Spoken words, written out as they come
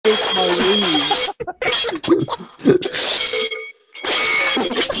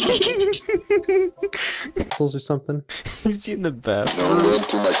Or something? He's in the bathroom. No, I'm going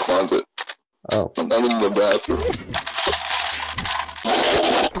through my closet. Oh. I'm in the bathroom.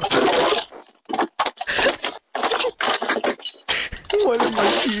 What am I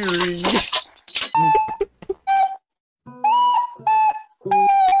hearing?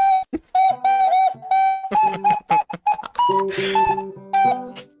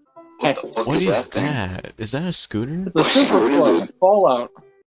 What the fuck What is thing? that? Is that a scooter? The super What is float, it? Fallout.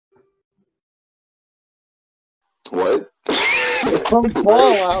 What? From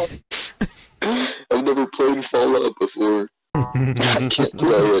Fallout. I've never played Fallout before. I can't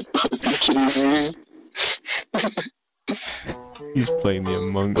play it. Are you kidding me? He's playing the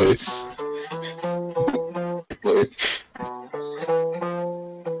Among Us. Wait.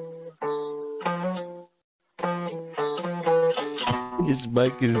 His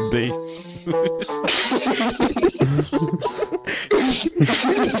mic is bass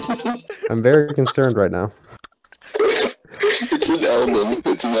I'm very concerned right now. It's an album.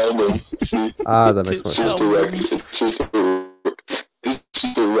 It's an album. See? Ah, that makes more It's sense. just a record. It's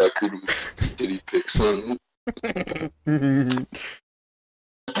just a record with shitty pics on it.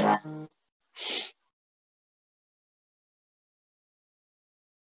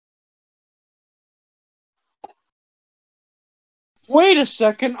 Wait a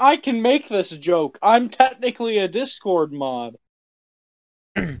second, I can make this joke. I'm technically a Discord mod.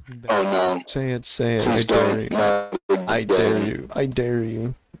 Oh no. Say it, say it. I Please dare don't. you. Not I again. dare you. I dare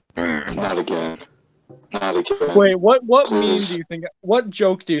you. Not again. Not again. Wait, what meme Please. do you think, what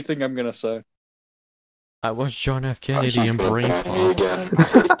joke do you think I'm gonna say? I watched John F. He's Kennedy and gonna Brain ban me Pop. again. I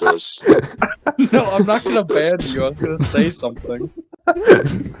hate this. No, I'm not gonna ban you, I was gonna say something. I've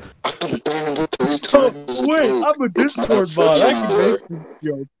been banned 3 Oh, times. as a wait, joke. I'm a It's not Discord mod, I funny can anymore. make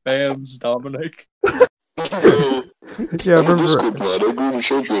joke fans, Dominic. No. Yeah, I I'm a remember. Discord mod. I grew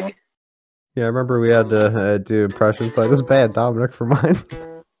children. Yeah, I remember we had to do impressions, so I just banned Dominic for mine.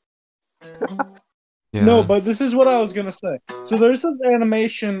 Yeah. No, but this is what I was gonna say. So there's this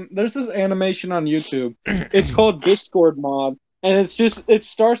animation on YouTube. It's called Discord mod, and it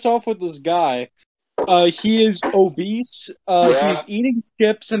starts off with this guy. He is obese. He's eating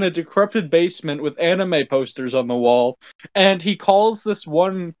chips in a decrepit basement with anime posters on the wall, and he calls this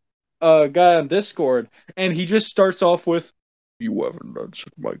one guy on Discord, and he just starts off with, "You haven't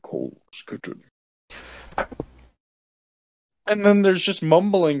answered my calls, kitten." And then there's just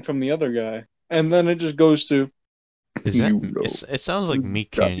mumbling from the other guy, and then it just goes to, Is that? you know. It sounds like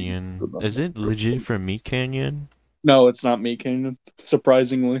Meat Canyon. Is it legit from Meat Canyon? No, it's not me, Canyon.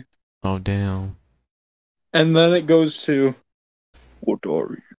 Surprisingly. Oh damn. And then it goes to, what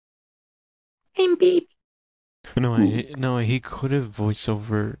are you? I'm baby. No, he could have voiced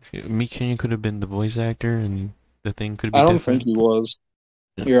over. Meat Canyon could have been the voice actor, and the thing could be I don't different. think he was.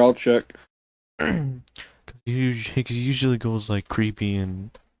 Yeah. Here, I'll check. He usually goes like creepy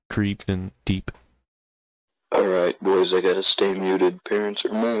and deep. Alright, boys, I gotta stay muted. Parents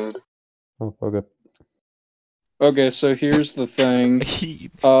are mad. Oh, okay. Okay, so here's the thing. They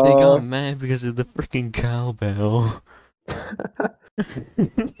got mad because of the freaking cowbell.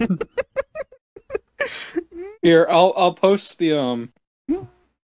 Here, I'll post the